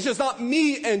individual thing. It's just not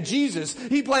me and Jesus.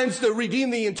 He plans to redeem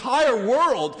the entire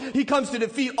world. He comes to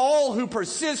defeat all who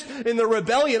persist in the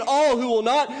rebellion, all who will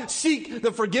not seek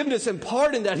the forgiveness and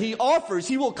pardon that he offers.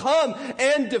 He will come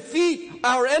and defeat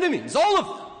our enemies, all of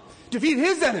them, defeat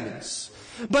his enemies.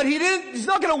 But he's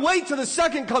not going to wait till the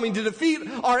second coming to defeat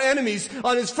our enemies.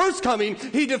 On his first coming,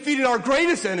 he defeated our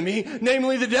greatest enemy,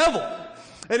 namely the devil.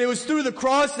 And it was through the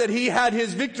cross that he had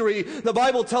his victory. The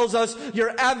Bible tells us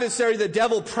your adversary, the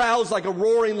devil, prowls like a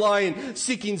roaring lion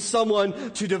seeking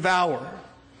someone to devour.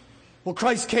 Well,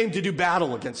 Christ came to do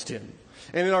battle against him.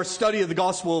 And in our study of the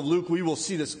Gospel of Luke, we will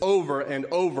see this over and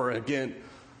over again.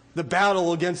 The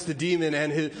battle against the demon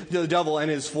and the devil and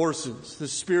his forces, the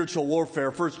spiritual warfare.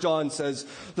 1 John says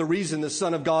the reason the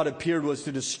Son of God appeared was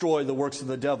to destroy the works of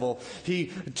the devil.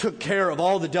 He took care of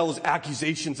all the devil's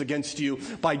accusations against you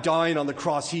by dying on the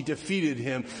cross. He defeated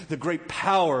him, the great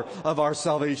power of our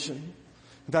salvation.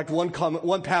 In fact,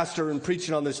 one pastor in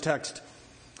preaching on this text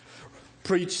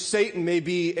preached, Satan may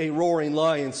be a roaring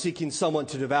lion seeking someone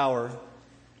to devour,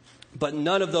 but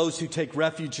none of those who take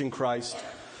refuge in Christ,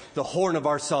 the horn of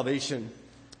our salvation,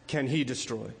 can he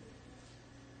destroy.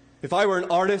 If I were an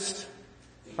artist,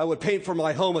 I would paint for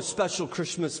my home a special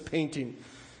Christmas painting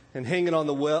and hang it on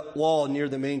the wall near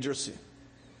the manger scene.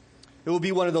 It will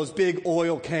be one of those big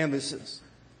oil canvases.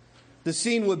 The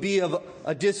scene would be of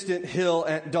a distant hill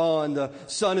at dawn. The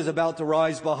sun is about to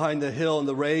rise behind the hill, and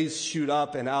the rays shoot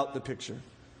up and out the picture.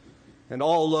 And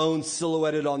all alone,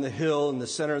 silhouetted on the hill in the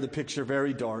center of the picture,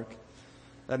 very dark,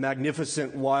 a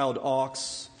magnificent wild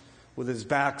ox with his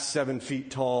back 7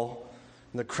 feet tall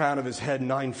and the crown of his head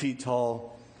 9 feet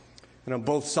tall. And on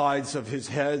both sides of his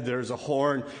head, there's a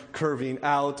horn curving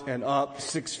out and up,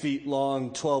 6 feet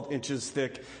long, 12 inches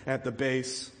thick at the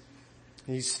base.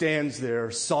 And he stands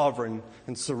there, sovereign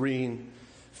and serene,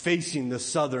 facing the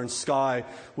southern sky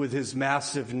with his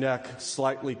massive neck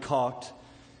slightly cocked.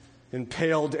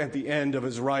 Impaled at the end of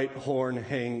his right horn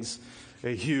hangs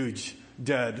a huge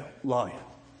dead lion.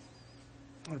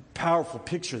 What a powerful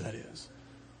picture that is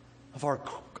of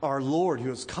our Lord who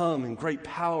has come in great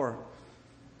power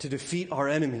to defeat our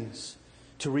enemies,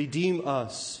 to redeem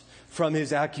us from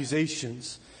his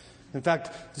accusations. In fact,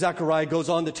 Zechariah goes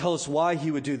on to tell us why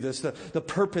he would do this, the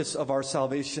purpose of our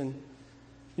salvation.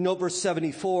 You know, verse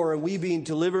 74, and we being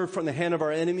delivered from the hand of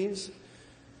our enemies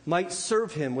might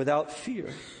serve him without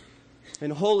fear,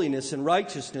 in holiness and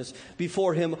righteousness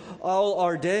before him all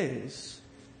our days.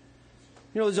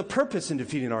 You know, there's a purpose in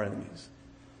defeating our enemies.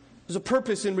 There's a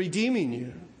purpose in redeeming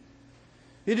you.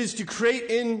 It is to create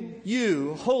in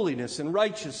you holiness and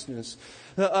righteousness,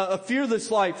 a fearless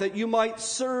life that you might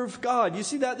serve God. You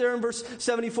see that there in verse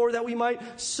 74, that we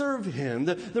might serve him.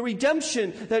 The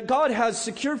redemption that God has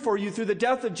secured for you through the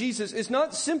death of Jesus is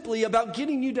not simply about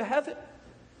getting you to heaven.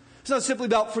 It's not simply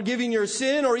about forgiving your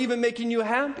sin or even making you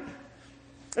happy.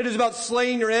 It is about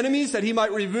slaying your enemies that he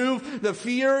might remove the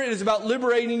fear. It is about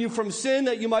liberating you from sin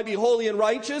that you might be holy and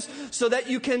righteous so that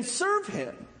you can serve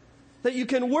him, that you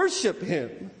can worship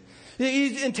him.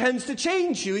 He intends to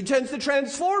change you. He intends to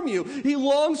transform you. He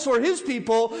longs for his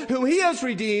people whom he has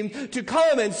redeemed to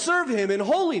come and serve him in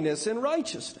holiness and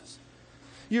righteousness.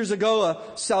 Years ago,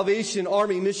 a Salvation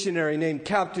Army missionary named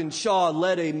Captain Shaw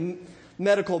led a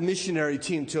medical missionary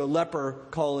team to a leper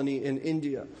colony in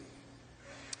India.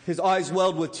 His eyes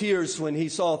welled with tears when he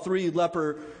saw 3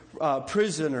 leper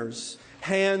prisoners,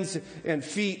 hands and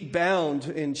feet bound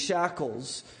in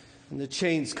shackles, and the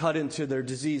chains cut into their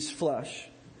diseased flesh.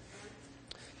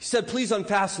 He said, "Please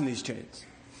unfasten these chains."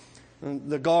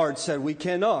 And the guard said, "We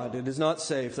cannot. It is not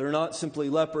safe. They're not simply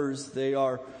lepers. They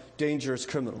are dangerous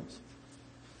criminals."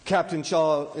 Captain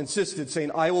Shaw insisted,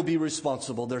 saying, "I will be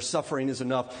responsible. Their suffering is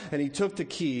enough." And he took the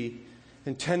key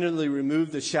and tenderly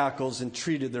removed the shackles and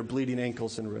treated their bleeding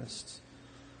ankles and wrists.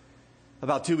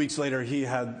 About 2 weeks later, he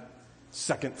had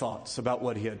second thoughts about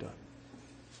what he had done.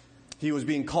 He was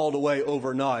being called away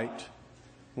overnight,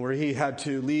 where he had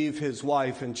to leave his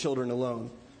wife and children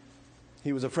alone.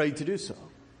 He was afraid to do so.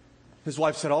 His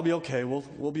wife said, "I'll be okay.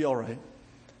 We'll be all right."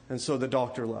 And so the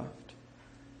doctor left.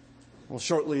 Well,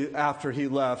 shortly after he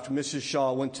left, Mrs.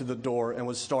 Shaw went to the door and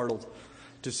was startled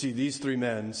to see these 3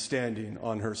 men standing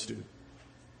on her stoop.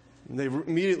 They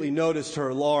immediately noticed her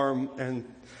alarm and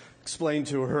explained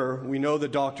to her, "We know the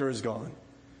doctor is gone.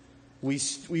 We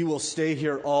will stay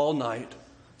here all night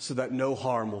so that no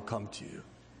harm will come to you."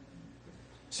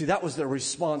 See, that was their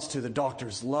response to the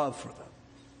doctor's love for them,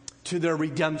 to their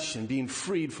redemption, being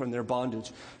freed from their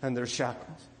bondage and their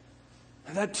shackles.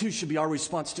 And that too should be our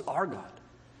response to our God.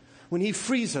 When he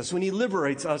frees us, when he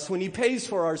liberates us, when he pays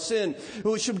for our sin,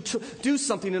 we should do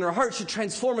something in our heart, should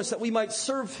transform us that we might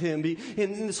serve him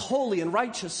in this holy and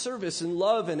righteous service in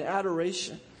love and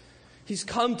adoration. He's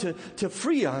come to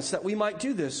free us that we might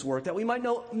do this work, that we might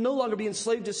no longer be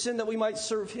enslaved to sin, that we might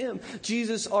serve him,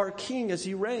 Jesus our King, as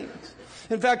he reigns.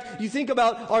 In fact, you think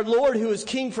about our Lord who is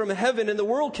King from heaven, and the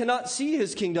world cannot see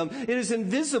his kingdom. It is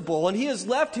invisible, and he has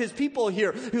left his people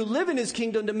here who live in his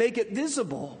kingdom to make it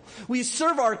visible. We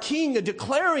serve our King,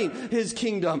 declaring his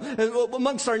kingdom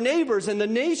amongst our neighbors and the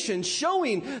nation,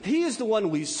 showing he is the one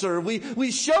we serve.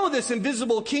 We show this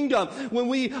invisible kingdom when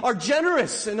we are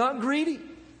generous and not greedy.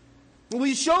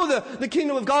 We show the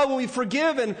kingdom of God when we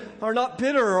forgive and are not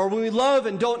bitter, or when we love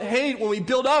and don't hate, when we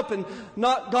build up and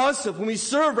not gossip, when we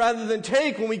serve rather than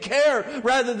take, when we care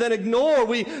rather than ignore.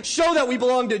 We show that we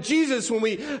belong to Jesus when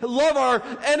we love our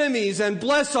enemies and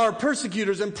bless our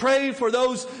persecutors and pray for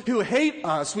those who hate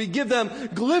us. We give them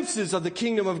glimpses of the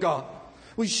kingdom of God.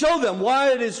 We show them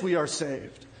why it is we are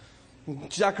saved.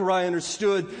 Zechariah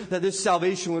understood that this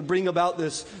salvation would bring about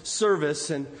this service,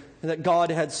 and that God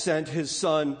had sent his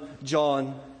son,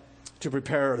 John, to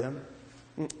prepare them.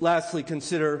 Lastly,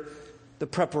 consider the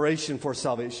preparation for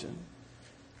salvation.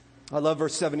 I love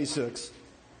verse 76.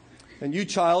 "And you,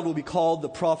 child, will be called the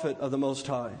prophet of the Most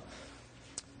High."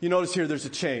 You notice here there's a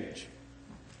change.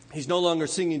 He's no longer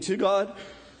singing to God.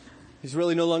 He's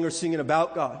really no longer singing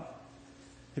about God.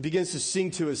 He begins to sing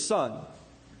to his son.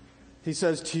 He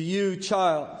says, to you,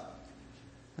 child.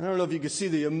 I don't know if you can see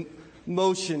the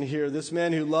emotion here. This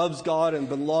man who loves God and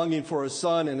been longing for a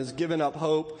son and has given up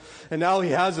hope. And now he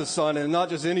has a son, and not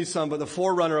just any son, but the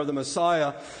forerunner of the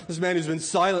Messiah. This man who's been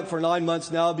silent for 9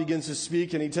 months now begins to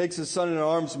speak, and he takes his son in his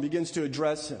arms and begins to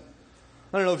address him.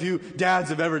 I don't know if you dads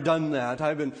have ever done that.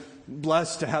 I've been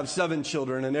blessed to have 7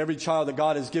 children, and every child that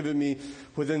God has given me,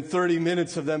 within 30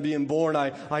 minutes of them being born,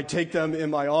 I take them in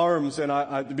my arms, and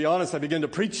to be honest, I begin to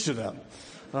preach to them.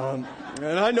 And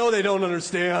I know they don't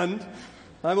understand.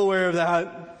 I'm aware of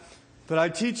that. But I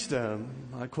teach them.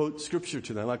 I quote Scripture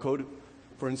to them. I quote,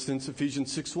 for instance,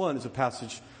 Ephesians 6:1 is a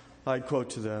passage I quote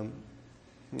to them.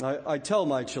 I tell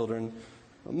my children,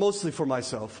 mostly for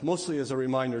myself, mostly as a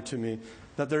reminder to me,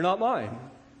 that they're not mine.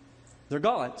 They're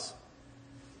God's.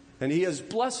 And He has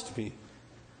blessed me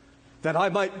that I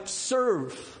might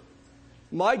serve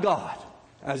my God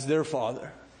as their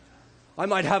Father. I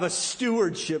might have a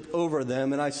stewardship over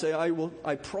them. And I say,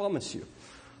 I promise you,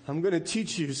 I'm going to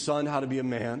teach you, son, how to be a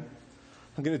man.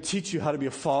 I'm going to teach you how to be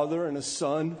a father and a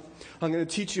son. I'm going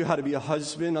to teach you how to be a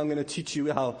husband. I'm going to teach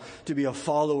you how to be a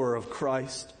follower of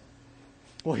Christ.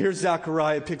 Well, here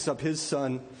Zechariah picks up his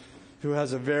son, who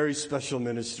has a very special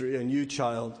ministry, and you,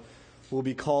 child, will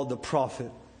be called the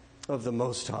prophet of the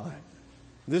Most High.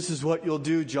 This is what you'll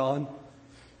do, John.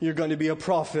 You're going to be a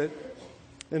prophet.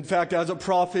 In fact, as a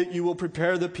prophet, you will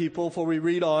prepare the people, for we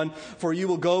read on, for you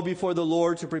will go before the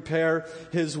Lord to prepare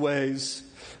His ways.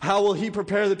 How will He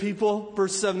prepare the people?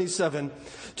 Verse 77,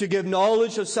 to give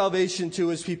knowledge of salvation to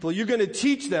His people. You're going to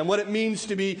teach them what it means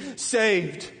to be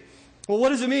saved. Well, what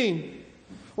does it mean?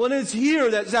 Well, it's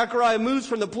here that Zechariah moves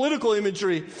from the political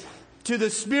imagery to the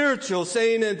spiritual,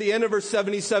 saying at the end of verse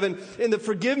 77, in the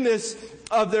forgiveness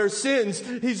of their sins.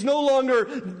 God's no longer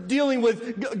dealing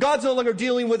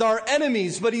with our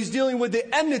enemies, but He's dealing with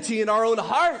the enmity in our own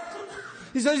heart.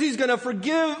 He says He's going to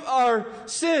forgive our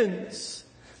sins.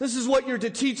 This is what you're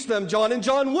to teach them, John. And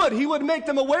John would. He would make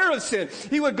them aware of sin.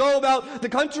 He would go about the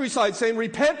countryside saying,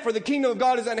 repent, for the kingdom of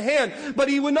God is at hand. But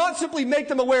He would not simply make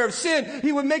them aware of sin.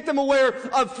 He would make them aware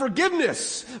of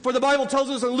forgiveness. For the Bible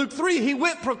tells us in Luke 3, He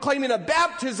went proclaiming a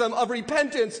baptism of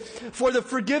repentance for the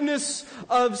forgiveness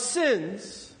of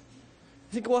sins.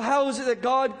 You think, well, how is it that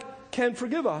God can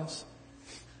forgive us?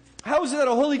 How is it that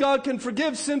a holy God can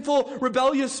forgive sinful,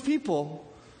 rebellious people?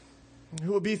 It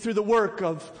would be through the work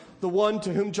of the one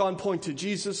to whom John pointed,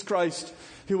 Jesus Christ,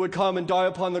 who would come and die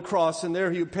upon the cross, and there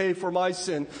He would pay for my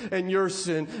sin and your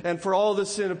sin and for all the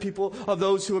sin of people, of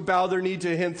those who would bow their knee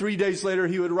to Him. 3 days later,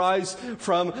 He would rise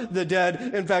from the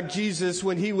dead. In fact, Jesus,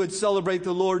 when He would celebrate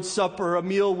the Lord's Supper, a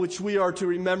meal which we are to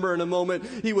remember in a moment,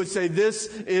 He would say, this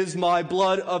is my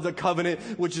blood of the covenant,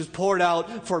 which is poured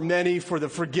out for many for the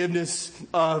forgiveness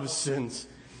of sins.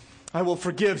 I will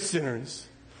forgive sinners.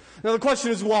 Now the question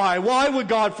is why? Why would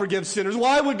God forgive sinners?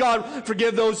 Why would God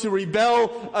forgive those who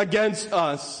rebel against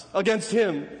us, against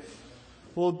Him?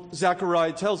 Well,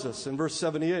 Zechariah tells us in verse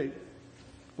 78.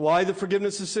 Why the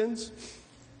forgiveness of sins?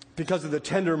 Because of the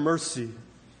tender mercy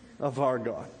of our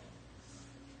God.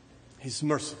 He's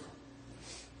merciful.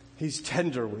 He's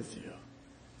tender with you.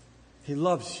 He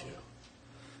loves you.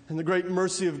 And the great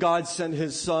mercy of God sent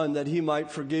His Son that He might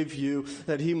forgive you,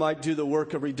 that He might do the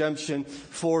work of redemption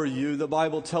for you. The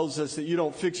Bible tells us that you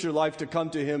don't fix your life to come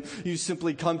to Him. You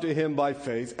simply come to Him by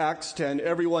faith. Acts 10,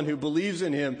 everyone who believes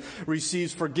in Him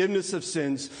receives forgiveness of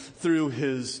sins through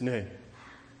His name.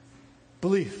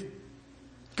 Believe.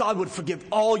 God would forgive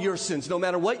all your sins, no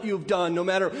matter what you've done, no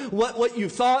matter what you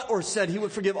thought or said. He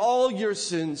would forgive all your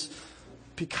sins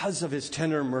because of His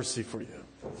tender mercy for you.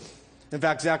 In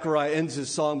fact, Zechariah ends his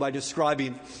song by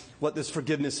describing what this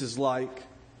forgiveness is like.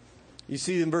 You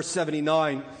see in verse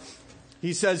 79,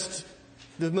 he says,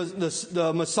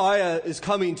 the Messiah is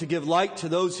coming to give light to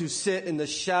those who sit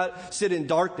in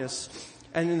darkness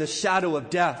and in the shadow of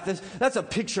death. That's a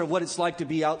picture of what it's like to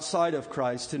be outside of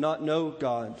Christ, to not know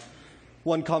God.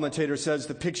 One commentator says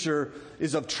the picture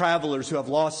is of travelers who have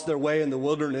lost their way in the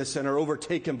wilderness and are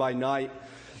overtaken by night.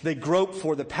 They grope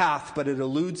for the path, but it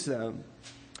eludes them.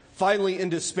 Finally, in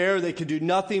despair, they can do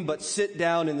nothing but sit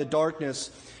down in the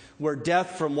darkness where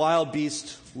death from wild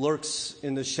beasts lurks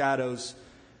in the shadows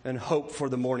and hope for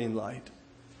the morning light.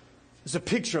 It's a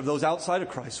picture of those outside of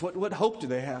Christ. What hope do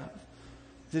they have?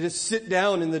 They just sit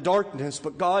down in the darkness,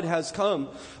 but God has come,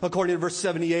 according to verse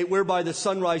 78, whereby the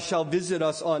sunrise shall visit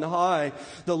us on high.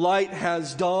 The light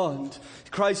has dawned.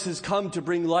 Christ has come to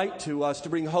bring light to us, to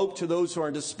bring hope to those who are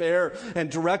in despair,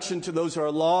 and direction to those who are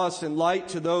lost, and light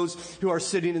to those who are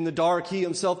sitting in the dark. He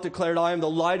himself declared, I am the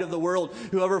light of the world.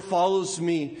 Whoever follows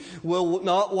me will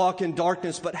not walk in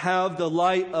darkness, but have the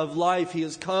light of life. He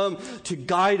has come to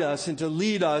guide us and to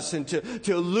lead us and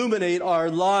to illuminate our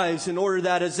lives in order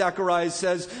that, as Zechariah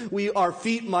says, our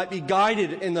feet might be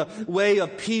guided in the way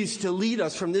of peace to lead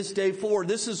us from this day forward.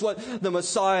 This is what the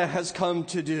Messiah has come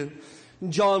to do.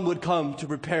 John would come to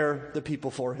prepare the people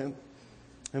for him.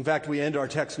 In fact, we end our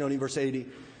text noting verse 80.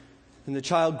 And the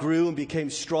child grew and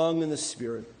became strong in the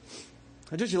Spirit.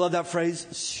 Don't you love that phrase?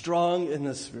 Strong in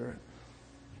the Spirit.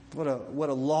 What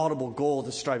a laudable goal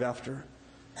to strive after.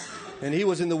 And he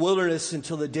was in the wilderness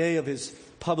until the day of his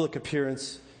public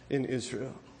appearance in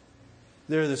Israel.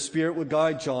 There the Spirit would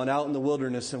guide John out in the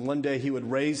wilderness, and one day he would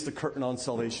raise the curtain on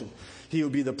salvation. He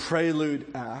would be the prelude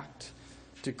act,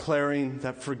 declaring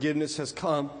that forgiveness has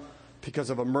come because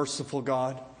of a merciful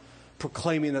God,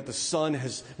 proclaiming that the sun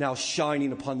is now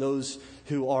shining upon those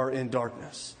who are in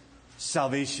darkness.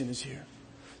 Salvation is here.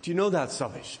 Do you know that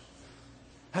salvation?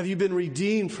 Have you been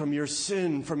redeemed from your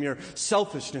sin, from your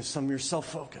selfishness, from your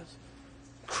self-focus?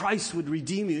 Christ would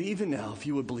redeem you even now if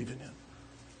you would believe in him.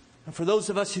 And for those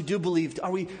of us who do believe,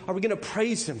 are we going to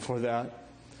praise him for that?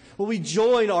 Will we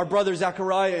join our brother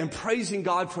Zechariah in praising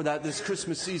God for that this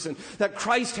Christmas season? That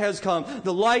Christ has come,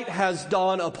 the light has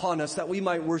dawned upon us, that we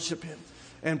might worship him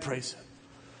and praise him.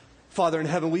 Father in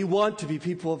heaven, we want to be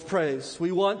people of praise.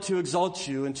 We want to exalt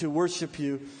you and to worship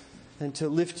you and to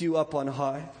lift you up on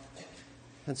high.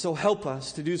 And so help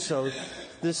us to do so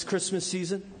this Christmas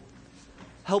season.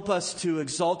 Help us to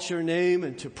exalt your name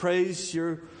and to praise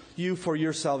you for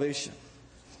your salvation.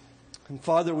 And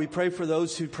Father, we pray for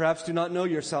those who perhaps do not know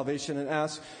your salvation and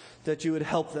ask that you would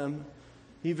help them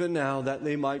even now that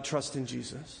they might trust in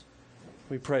Jesus.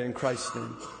 We pray in Christ's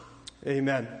name.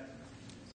 Amen.